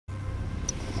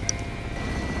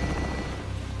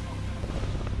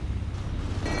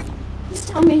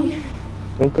Tell me.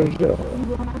 Don't go to jail. You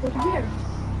will not go to jail.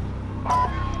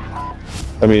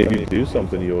 I mean, if you do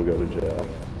something, you'll go to jail.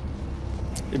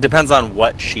 It depends on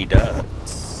what she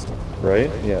does.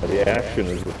 Right? Yeah, the action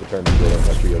is what determines whether or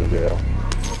not you go to jail.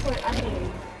 I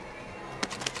mean,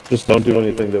 Just don't do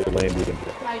anything that would land you in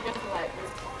jail. I just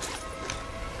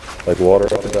Like water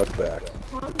up a duck's back.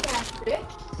 calm down, bitch.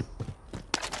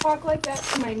 Talk like that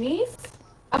to my niece?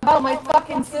 About my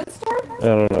fucking sister? I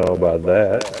don't know about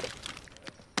that.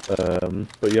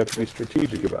 But you have to be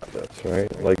strategic about this,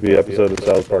 right? Like the episode of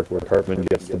South Park where Cartman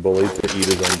gets the bully to eat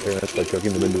his own parents by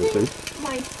cooking them into a soup.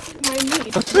 My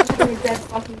niece having a dead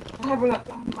fucking having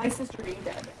my sister being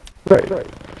dead. Right.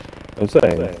 I'm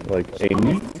saying, like,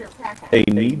 a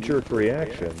knee-jerk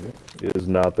reaction is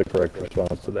not the correct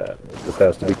response to that. This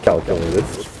has to be calculated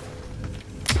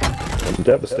and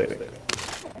devastating.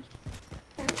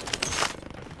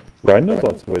 Ryan knows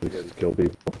lots of ways to kill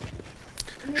people.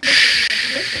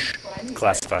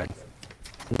 Classified.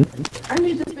 I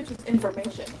need this bitch's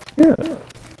information. Yeah.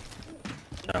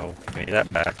 No, give me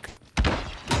that back.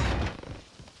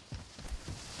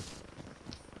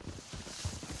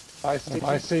 Buy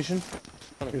station.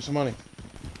 Here's some money.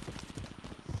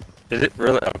 Is it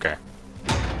really? Okay.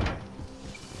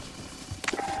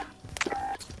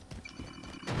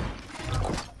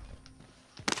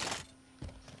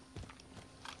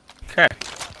 Okay.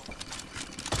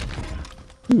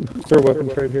 Is there a weapon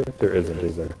trade here? There isn't,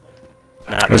 is there?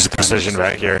 Nah, There's a precision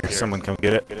right here. Someone come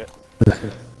get it.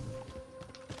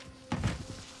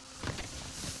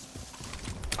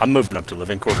 I'm moving up to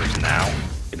living quarters now.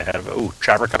 Get ahead of it. Ooh,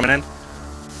 chopper coming in.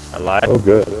 I lied. Oh,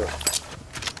 good.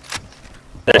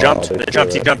 They jumped. they They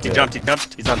jumped. He threw jumped. He it, jumped. He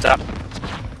jumped. He's on top.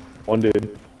 One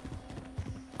dude.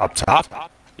 Up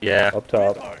top? Yeah. Up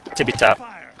top. Tippy top.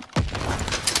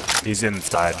 He's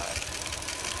inside.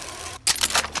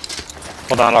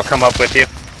 Hold on, I'll come up with you.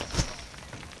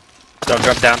 Don't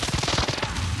jump down.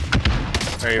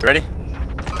 Are you ready?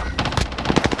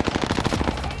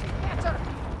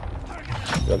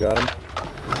 Y'all got him?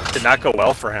 Did not go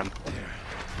well for him.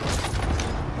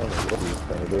 I don't know what he's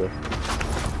trying to do.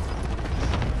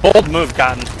 Bold move,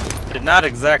 Cotton. Did not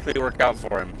exactly work out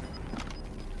for him.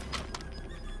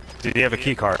 Did he have a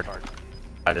key card?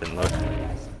 I didn't look.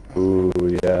 Ooh,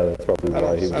 yeah, that's probably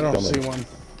why he was I don't coming. see one.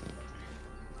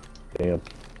 Damn.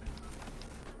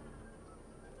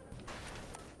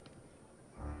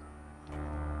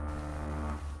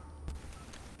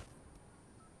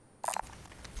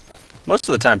 Most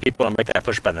of the time, people don't make that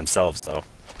push by themselves, though.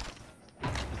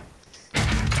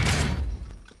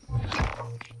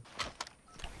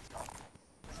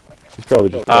 He's probably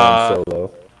just going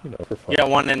solo. You know, for fun. Got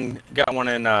one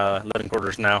in living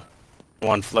quarters now.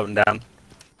 One floating down.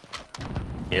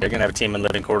 Yeah, they're gonna have a team in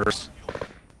living quarters.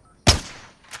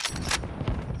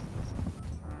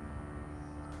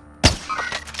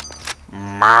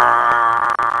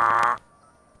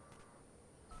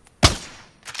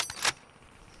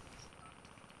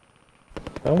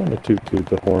 I want to toot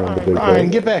the horn on the big Ryan,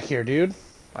 boy. get back here, dude.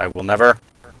 I will never.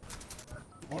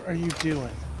 What are you doing?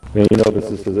 I mean, you know this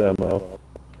is his MO.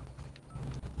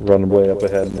 Run way up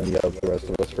ahead and then yell at the rest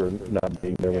of us for not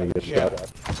being there when he gets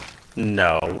shot.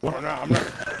 No. I'm not.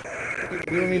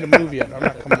 We don't need to move yet. I'm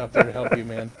not coming up there to help you,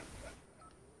 man.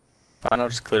 Fine, I'll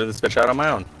just clear this bitch out on my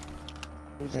own.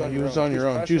 Yeah, you was on your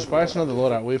own. Juice, buy us another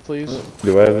loadout, will you, please?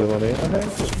 Do I have the money? I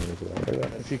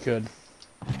have. If you could.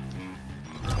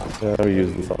 Yeah, I'll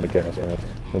use this on the gas mask.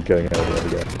 I'm getting out of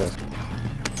the gas mask.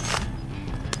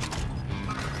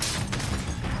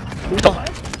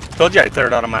 Told you I'd clear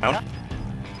it out on my own.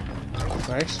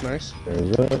 Nice, nice.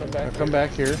 There's that. Now come back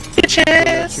here. What your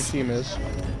Bitches! team is.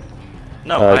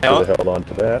 No, I I should have own. held on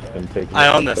to that and taken I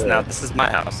it own this there. now. This is my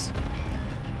house.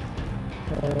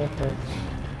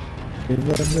 In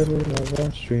the middle of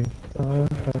our street, our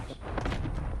house.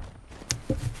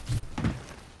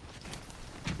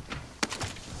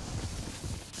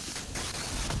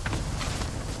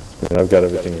 I mean, I've got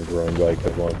everything in growing bike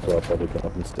as long, so I'll probably come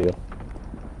up and steal.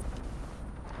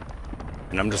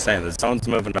 And I'm just saying, the zone's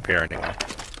moving up here anyway.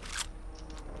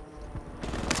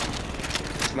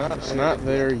 It's not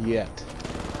there yet.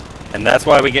 And that's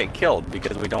why we get killed,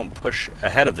 because we don't push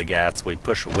ahead of the gas, we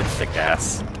push with the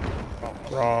gas.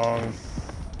 Wrong.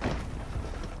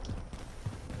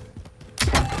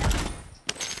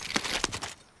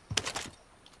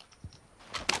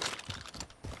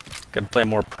 Gotta play a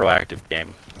more proactive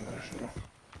game.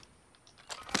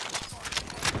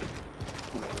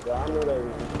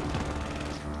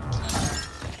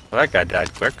 Well, that guy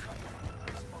died quick.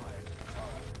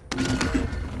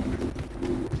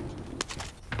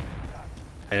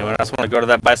 Anyone else want to go to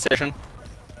that buy station?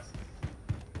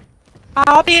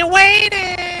 I'll be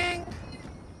waiting.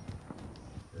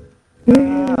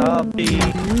 I'll be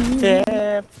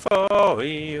there for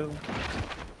you.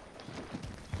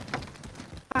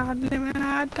 I'll live and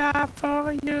I'll die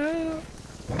for you.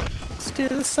 Steal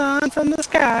the sun from the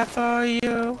sky for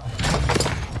you.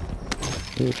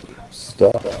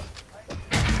 Stuff.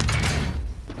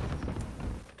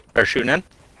 They're shooting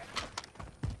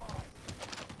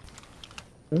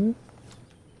in.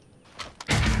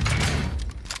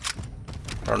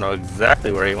 I don't know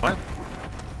exactly where he went.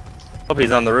 Hope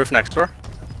he's on the roof next door.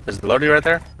 There's the loadie right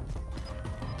there.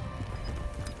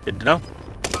 Good to know.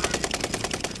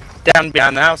 Down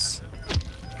behind the house.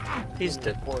 He's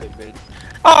dead.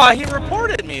 Oh, he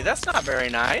reported me. That's not very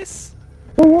nice.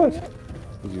 For what?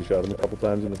 Because you shot him a couple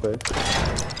times in the face?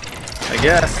 I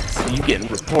guess. So you getting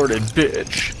reported,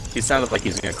 bitch. He sounded like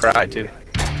he's gonna cry, too.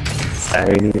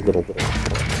 Tiny little...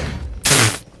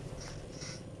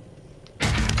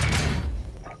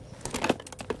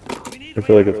 I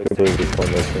feel like it's completely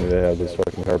pointless for me to have this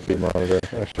fucking heartbeat monitor.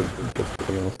 I should get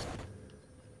something else.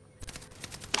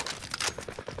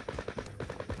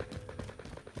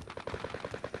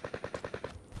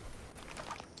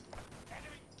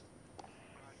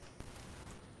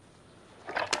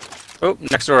 Oh,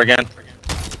 next door again.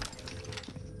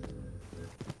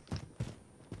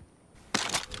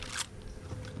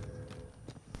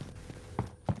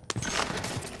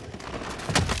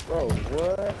 Bro,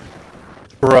 what?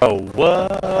 Bro,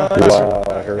 what? Wow,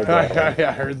 I heard that.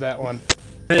 I heard that one.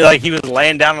 Like he was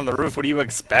laying down on the roof. What do you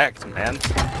expect, man?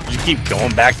 You keep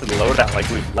going back to the loadout like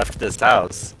we've left this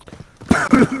house.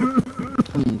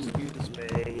 Excuse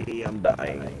me, I'm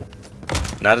dying.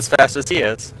 Not as fast as he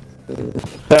is.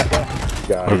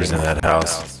 Whoever's in that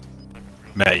house.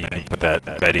 Matt, you can put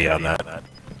that Betty on that.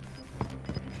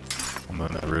 I'm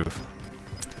on the roof.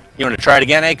 You want to try it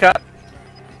again, A-Cup?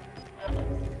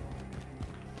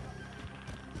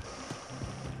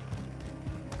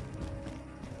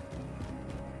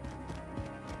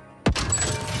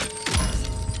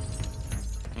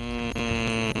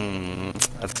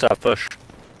 That's a tough push.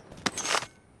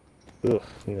 Ugh,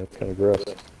 yeah, it's kind of gross.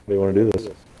 They want to do this.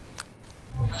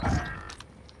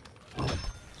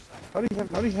 How do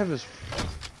you have his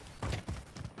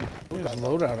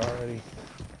loadout already?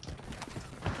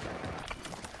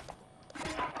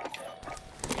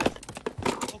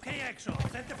 Okay, Axel,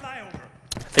 set the flyover.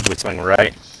 I think we swing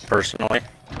right, personally.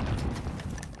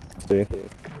 See?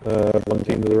 One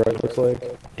team to the right, looks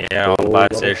like. Yeah, on the buy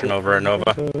station over at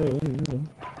Nova.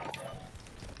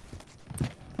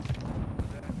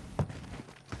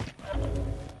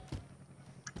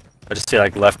 I just feel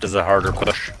like left is a harder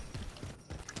push.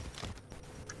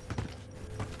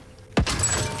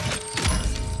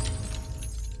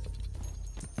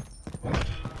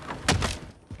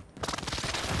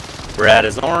 Brad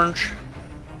is orange.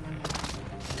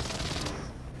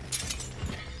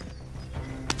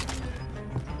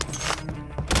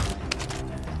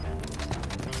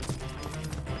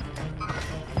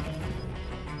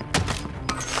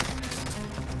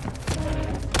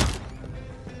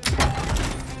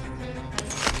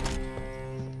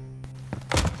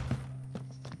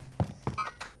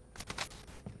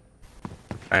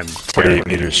 I'm 48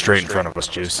 meters straight in front of us,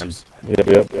 Juice. I'm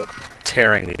Yep.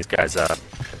 tearing these guys up.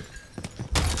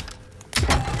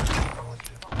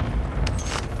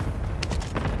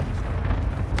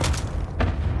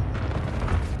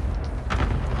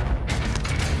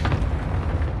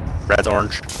 Red's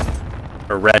orange.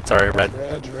 Or red, sorry, red.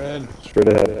 Red's red. Straight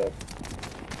ahead.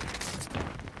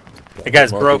 The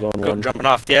guy's Markers broke, on one. jumping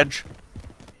off the edge.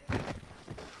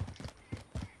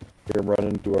 Hear him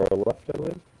running to our left, I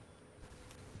believe.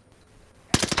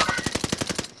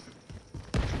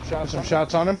 Shot some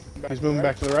shots on him. He's moving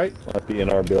back to the right. Might be in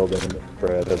our building.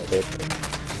 Brad has it.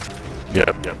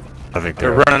 Yep. I think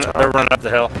They're running up the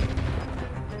hill.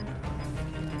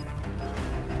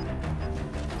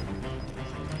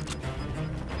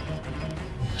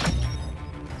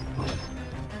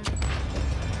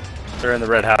 They're in the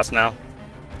red house now.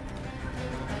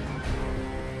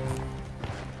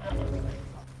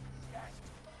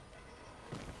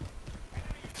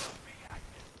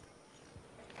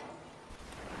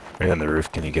 Right on the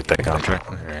roof. Can you get that contract?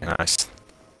 Very nice.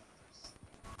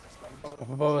 Up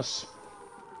above us.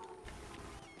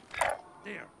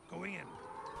 There, going in.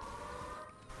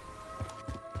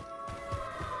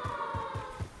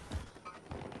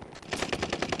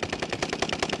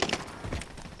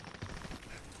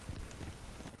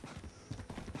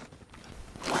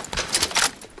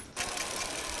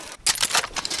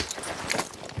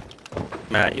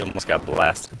 Matt, you almost got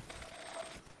blasted.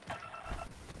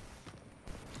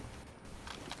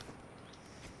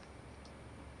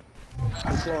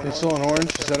 They still in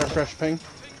orange? Is that our fresh ping?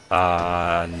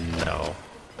 No.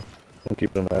 I'm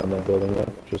keeping an eye on that building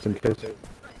though, just in case.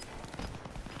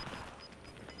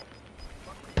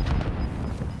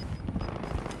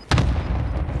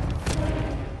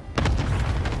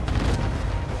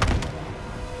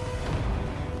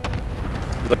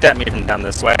 Looked at me from down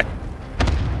this way.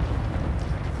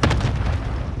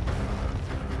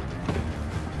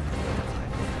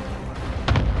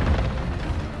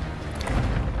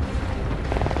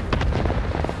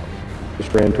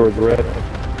 Just ran towards red.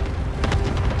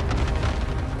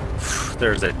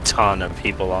 There's a ton of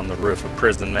people on the roof of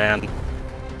prison, man.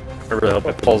 I really hope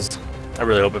it pulls. I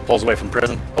really hope it pulls away from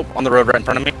prison. Oh, on the road right in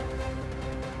front of me.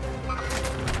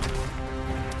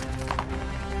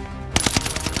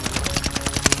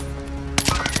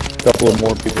 Couple of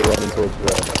more people running towards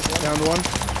red. Down to one.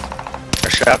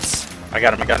 There's shots. I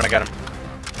got him. I got him. I got him.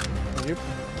 Thank you.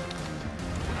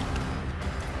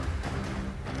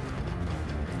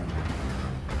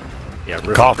 Yeah,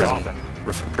 roof Call of prison.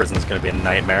 Roof of prison is going to be a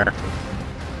nightmare.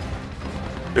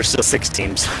 There's still 6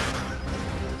 teams.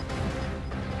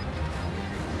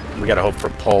 We got to hope for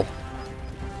a pull.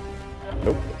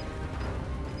 Nope.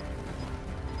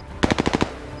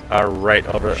 Right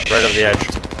over the edge.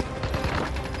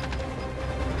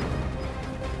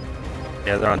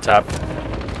 Yeah, they're on top.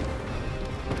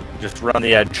 Just run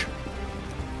the edge.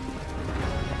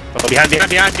 Oh, behind.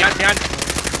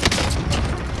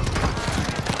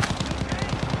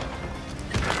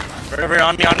 Right over here,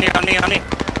 on me.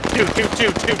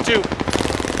 Two.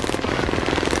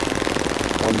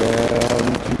 One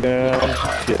down, 2 down.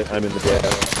 Shit, I'm in the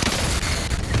gas.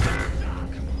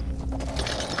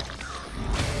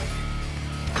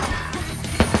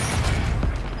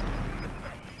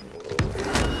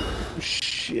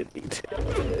 Shitty.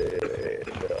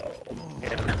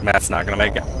 Matt's not gonna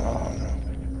make it.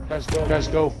 Guys,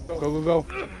 go. Go.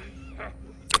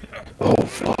 Oh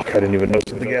fuck, I didn't even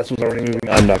notice that the gas was already moving.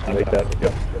 I'm not gonna make that.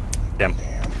 Yep. Damn.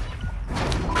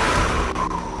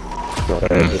 So I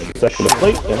had just a second to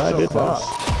plate, and I did not.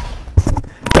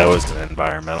 That was an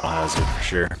environmental hazard for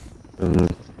sure.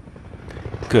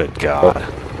 Good God.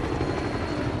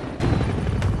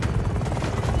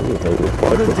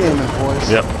 Good game,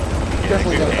 boys. Yep.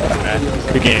 Definitely got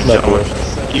Good game, Not gentlemen. worse.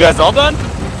 You guys all done?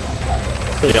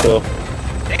 Yeah. So,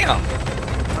 Damn.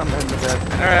 I'm heading to bed.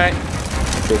 Alright.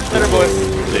 Later, boys.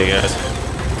 See you guys.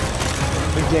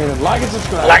 Good game. Like and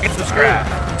subscribe. Like and subscribe.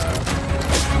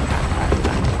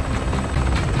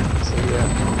 See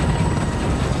ya.